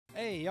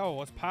Hey, yo,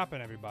 what's poppin',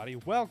 everybody?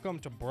 Welcome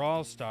to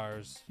Brawl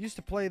Stars. Used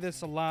to play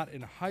this a lot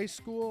in high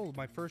school.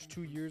 My first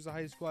 2 years of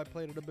high school, I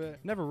played it a bit.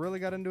 Never really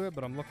got into it,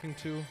 but I'm looking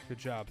to. Good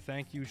job.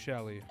 Thank you,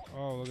 Shelly.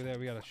 Oh, look at that.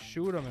 We gotta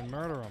shoot them and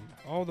murder them.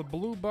 Oh, the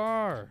blue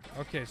bar.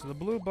 Okay, so the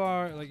blue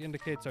bar, like,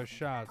 indicates our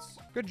shots.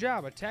 Good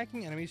job.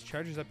 Attacking enemies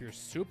charges up your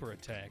super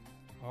attack.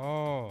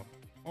 Oh.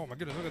 Oh, my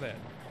goodness. Look at that.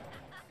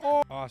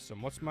 Oh,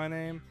 awesome. What's my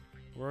name?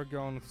 We're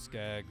going with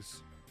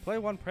Sckags. Play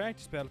one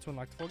practice battle to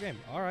unlock the full game.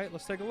 All right,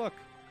 let's take a look.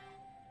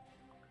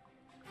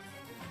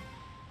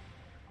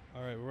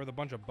 All right, we're with a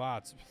bunch of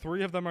bots.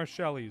 3 of them are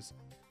Shellys.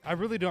 I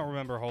really don't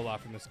remember a whole lot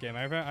from this game.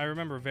 I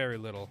remember very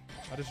little.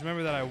 I just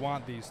remember that I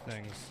want these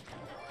things.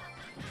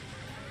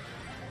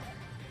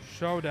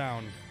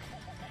 Showdown.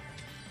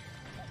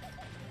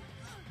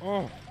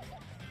 Oh.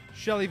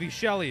 Shelly v.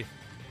 Shelly.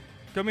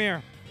 Come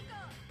here.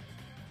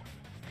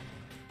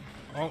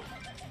 Oh.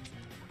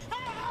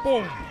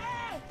 Boom.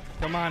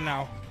 Come on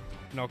now.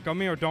 No, come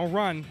here. Don't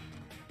run.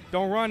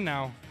 Don't run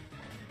now.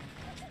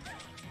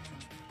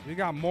 You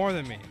got more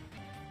than me.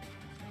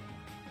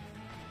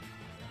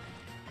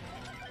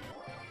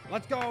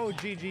 Let's go,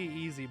 GG,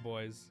 easy,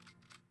 boys.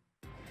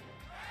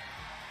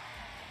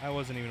 I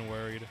wasn't even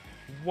worried.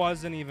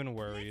 Wasn't even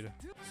worried.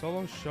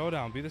 Solo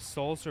showdown. Be the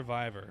sole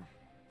survivor.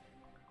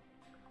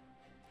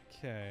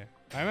 Okay.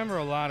 I remember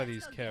a lot of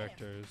these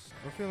characters.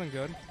 We're feeling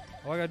good.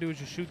 All I gotta do is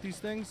just shoot these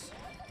things.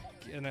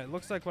 And it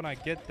looks like when I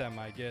get them,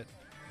 I get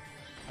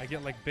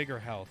like bigger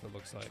health, it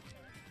looks like.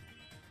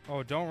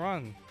 Oh, don't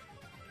run.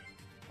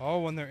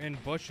 Oh, when they're in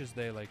bushes,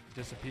 they like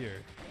disappear.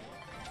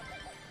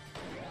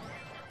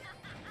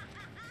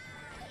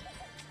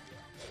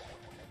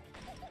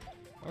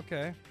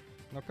 Okay.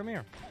 Now come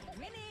here.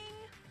 Winning.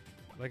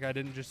 Like I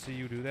didn't just see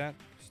you do that.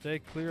 Stay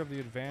clear of the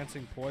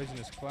advancing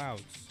poisonous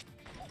clouds.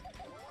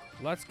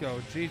 Let's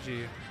go.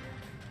 GG.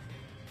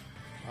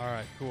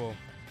 Alright, cool.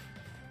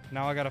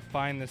 Now I gotta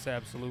find this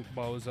absolute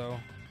bozo.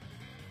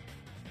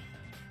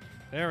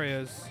 There he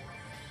is.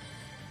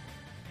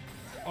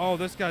 Oh,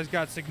 this guy's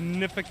got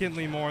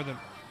significantly more than...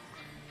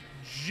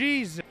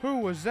 Jesus! Who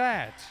was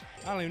that?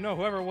 I don't even know.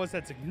 Whoever it was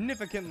had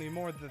significantly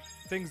more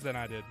things than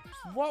I did.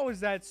 What was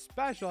that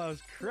special? That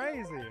was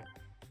crazy.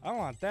 I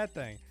want that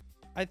thing.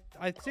 I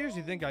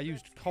seriously think I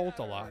used Colt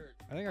a lot.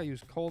 I think I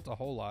used Colt a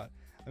whole lot.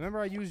 I remember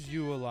I used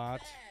you a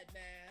lot.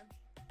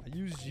 I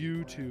used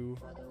you too.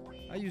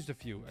 I used a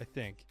few, I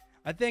think.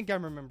 I think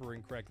I'm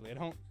remembering correctly.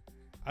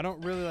 I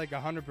don't really like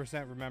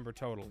 100% remember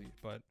totally,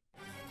 but...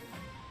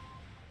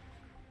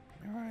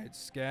 Alright,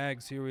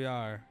 Sckags, here we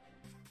are.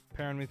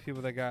 Pairing with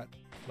people that got,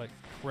 like,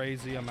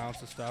 crazy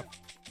amounts of stuff.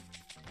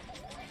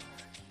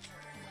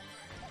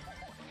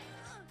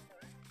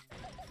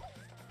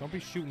 Don't be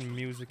shooting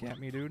music at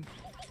me, dude.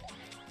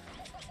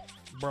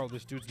 Bro,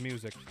 this dude's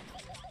music.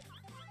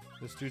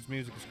 This dude's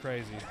music is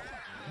crazy.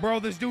 Bro,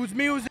 this dude's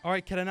music!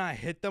 Alright, can I not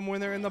hit them when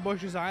they're in the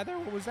bushes either?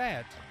 What was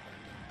that?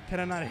 Can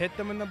I not hit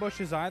them in the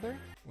bushes either?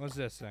 What's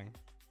this thing?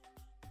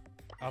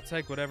 I'll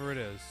take whatever it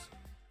is.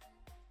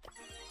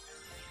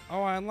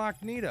 Oh, I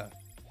unlocked Nita.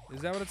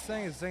 Is that what it's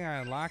saying? It's saying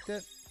I unlocked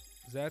it?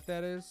 Is that what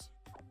that is?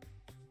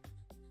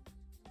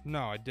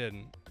 No, I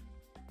didn't.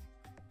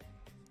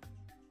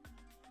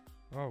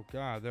 Oh,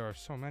 God, there are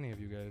so many of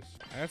you guys.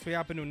 I guess we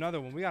hop into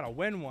another one. We gotta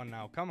win one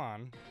now. Come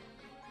on.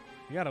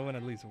 We gotta win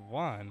at least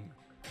one.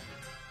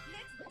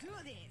 Let's do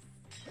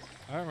this.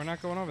 All right, we're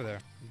not going over there.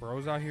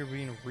 Bro's out here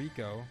being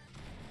Rico.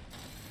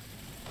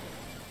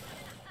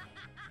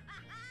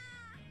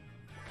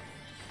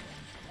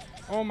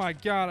 Oh my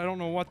God, I don't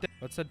know what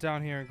let's sit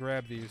down here and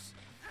grab these.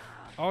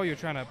 Oh, you're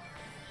trying to...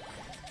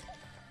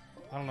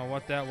 I don't know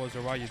what that was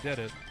or why you did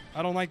it.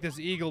 I don't like this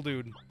eagle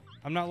dude.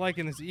 I'm not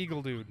liking this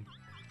eagle dude.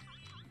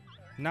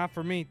 Not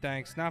for me,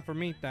 thanks. Not for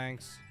me,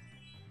 thanks.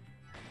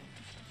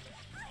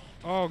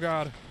 Oh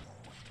God.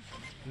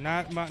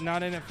 Not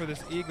in it for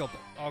this eagle.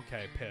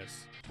 Okay,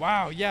 piss.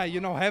 Wow, yeah,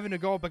 you know, having to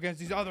go up against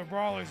these other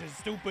brawlers and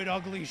stupid,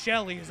 ugly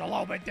Shelly is a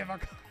little bit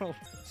difficult.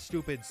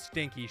 Stupid,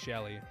 stinky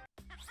Shelly.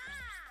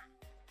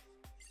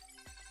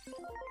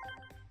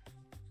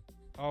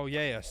 Oh,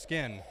 yeah, a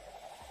skin.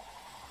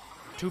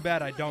 Too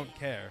bad I don't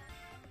care.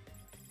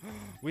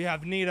 We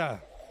have Nita.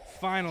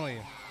 Finally.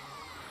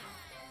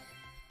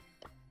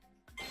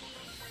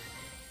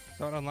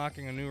 Start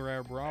unlocking a new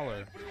rare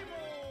brawler.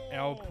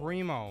 El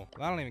Primo.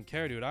 I don't even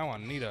care, dude. I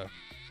want Nita.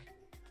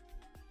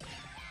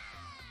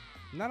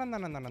 No.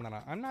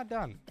 I'm not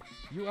done.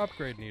 You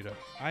upgrade Nita.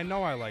 I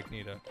know I like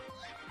Nita.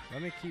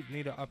 Let me keep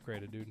Nita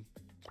upgraded, dude.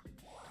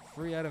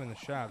 Free item in the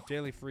shop.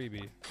 Daily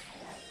freebie.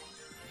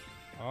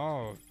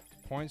 Oh,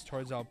 points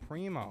towards El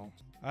Primo.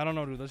 I don't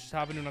know, dude. Let's just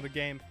hop into another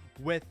game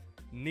with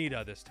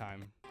Nita this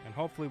time. And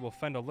hopefully we'll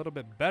fend a little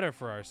bit better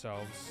for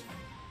ourselves.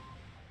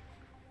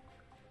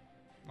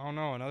 Oh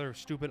no, another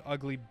stupid,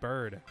 ugly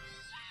bird.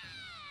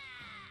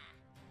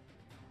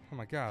 Oh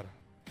my God.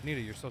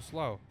 Nita, you're so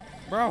slow.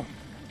 Bro!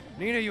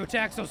 Nita, you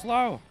attack so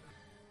slow!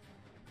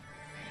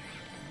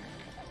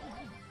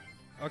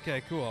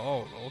 Okay, cool.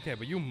 Oh, okay,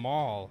 but you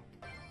maul.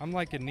 I'm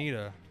like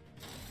Nita.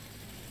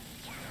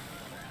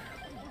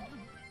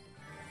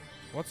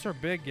 What's her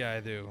big guy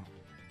do?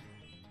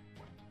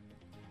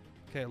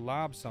 Okay,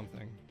 lob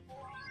something.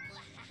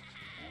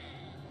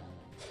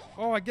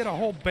 Oh, I get a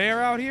whole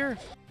bear out here?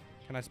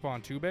 Can I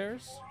spawn 2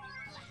 bears?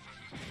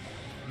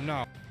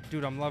 No.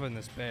 Dude, I'm loving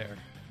this bear.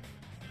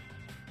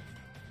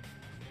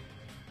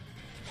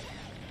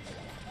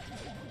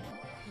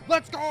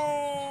 Let's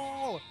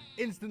go!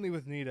 Instantly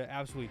with Nita,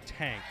 absolutely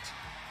tanked.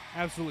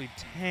 Absolutely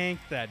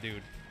tanked that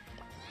dude.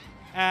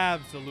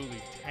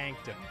 Absolutely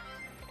tanked him.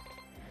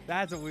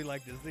 That's what we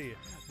like to see.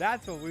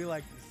 That's what we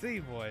like to see,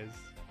 boys.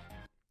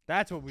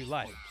 That's what we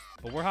like.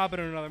 But we're hopping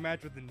in another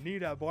match with the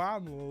Nita. Boy,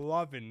 I'm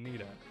loving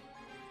Nita.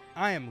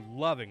 I am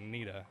loving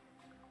Nita.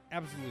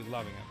 Absolutely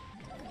loving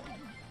it.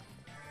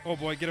 Oh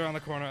boy, get around the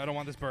corner. I don't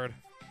want this bird.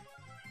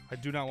 I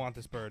do not want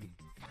this bird.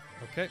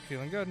 Okay,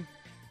 feeling good.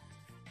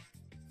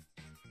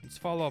 Let's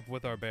follow up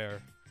with our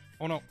bear.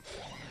 Oh no.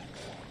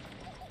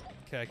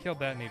 Okay, I killed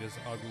that Nita's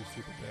ugly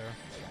super bear.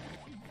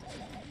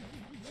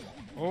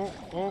 Oh,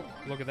 oh,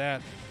 look at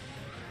that.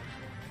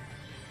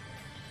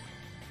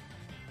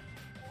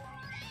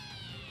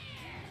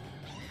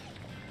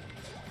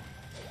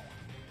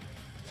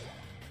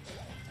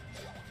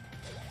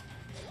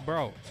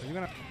 Bro, are you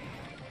gonna...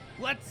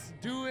 Let's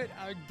do it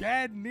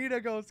again. Nita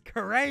goes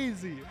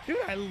crazy. Dude,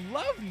 I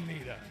love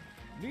Nita.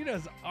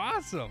 Nita's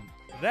awesome.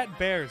 That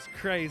bear's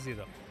crazy,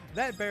 though.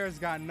 That bear's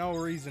got no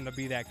reason to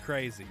be that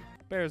crazy.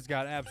 Bear's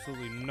got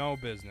absolutely no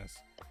business.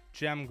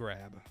 Gem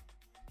grab.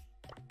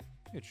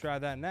 You try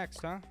that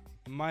next, huh?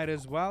 Might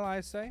as well, I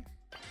say.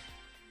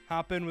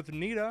 Hop in with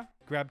Nita.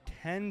 Grab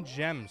 10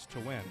 gems to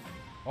win.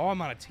 Oh,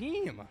 I'm on a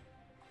team.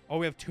 Oh,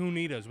 we have 2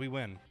 Nitas. We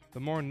win. The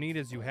more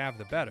Nitas you have,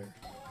 the better.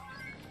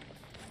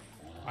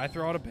 I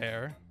throw out a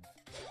bear,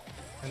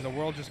 and the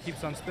world just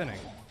keeps on spinning.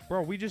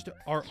 Bro, we just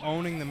are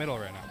owning the middle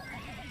right now.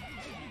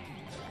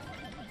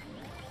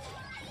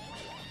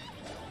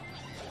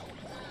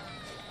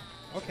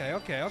 Okay.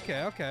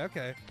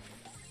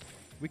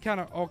 We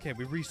kind of, okay,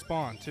 we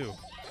respawn too.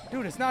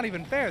 Dude, it's not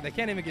even fair. They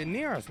can't even get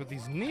near us with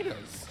these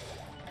Nitas.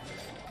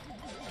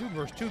 Dude,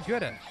 we're too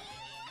good at it.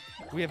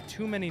 We have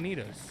too many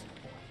Nitas.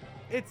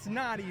 It's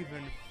not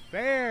even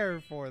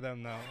fair for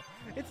them, though.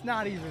 It's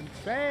not even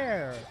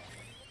fair.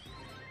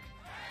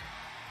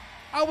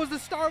 I was the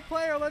star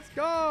player. Let's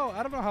go.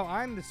 I don't know how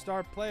I'm the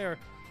star player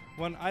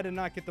when I did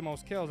not get the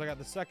most kills. I got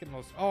the second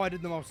most. Oh, I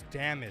did the most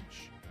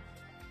damage.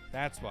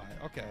 That's why.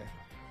 Okay.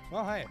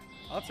 Well, hey,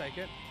 I'll take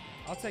it.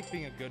 I'll take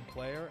being a good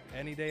player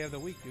any day of the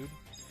week, dude.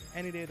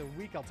 Any day of the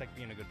week, I'll take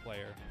being a good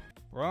player.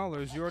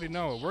 Brawlers, you already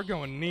know it. We're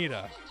going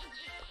Nita.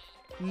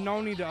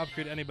 No need to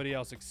upgrade anybody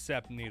else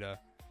except Nita.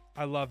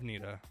 I love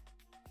Nita.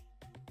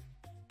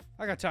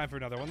 I got time for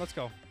another one. Let's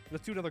go.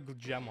 Let's do another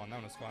gem one. That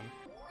one was fun.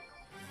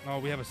 Oh,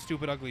 we have a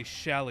stupid, ugly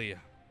Shelly.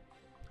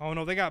 Oh,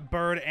 no, they got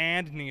Bird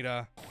and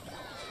Nita.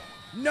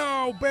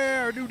 No,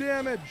 Bear, do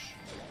damage.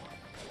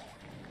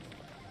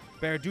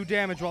 Bear, do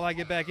damage while I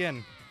get back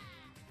in.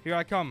 Here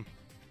I come.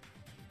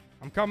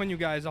 I'm coming, you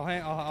guys.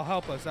 I'll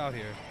help us out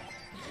here.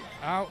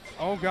 Out.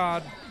 Oh,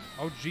 God.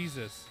 Oh,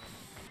 Jesus.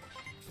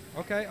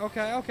 Okay. Look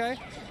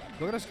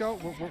at us go.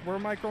 We're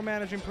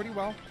micromanaging pretty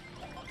well.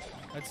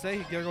 I'd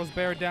say there goes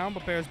Bear down,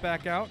 but Bear's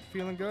back out.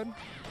 Feeling good.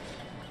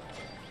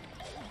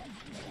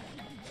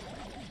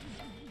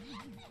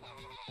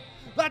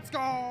 Let's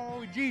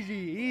go! GG.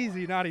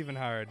 Easy, not even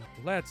hard.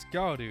 Let's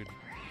go, dude.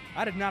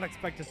 I did not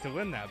expect us to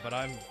win that, but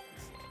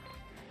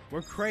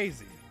we're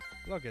crazy.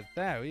 Look at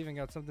that. We even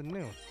got something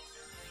new.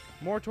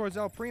 More towards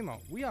El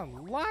Primo. We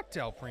unlocked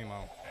El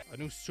Primo. A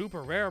new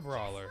super rare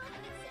brawler.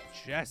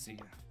 Jesse.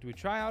 Do we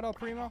try out El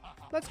Primo?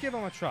 Let's give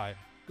him a try.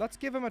 Let's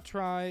give him a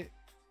try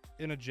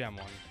in a gem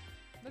one.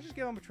 Let's just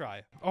give him a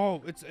try.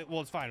 Oh, it's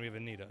fine. We have a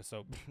Nita,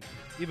 so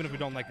even if we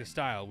don't like the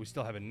style, we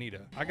still have a Nita.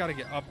 I gotta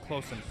get up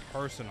close and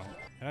personal.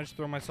 And I just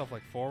throw myself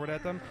like forward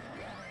at them.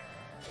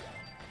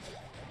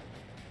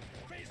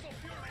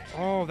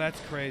 Oh, that's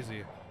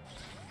crazy.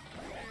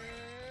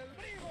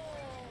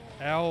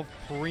 El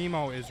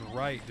Primo is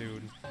right,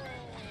 dude.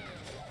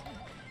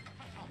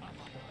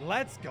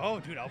 Let's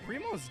go, dude. El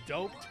Primo's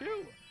dope,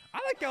 too. I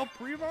like El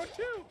Primo,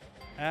 too.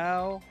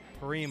 El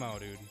Primo,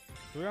 dude.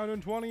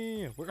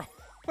 320.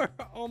 We're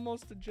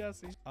almost to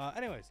Jesse.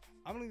 Anyways,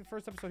 I'm gonna leave the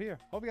first episode here.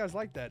 Hope you guys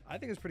liked that. I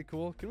think it's pretty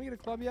cool. Can we get a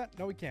club yet?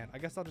 No, we can't. I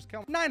guess I'll just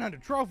count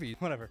 900 trophies.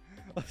 Whatever.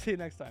 I'll see you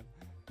next time.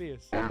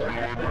 Peace.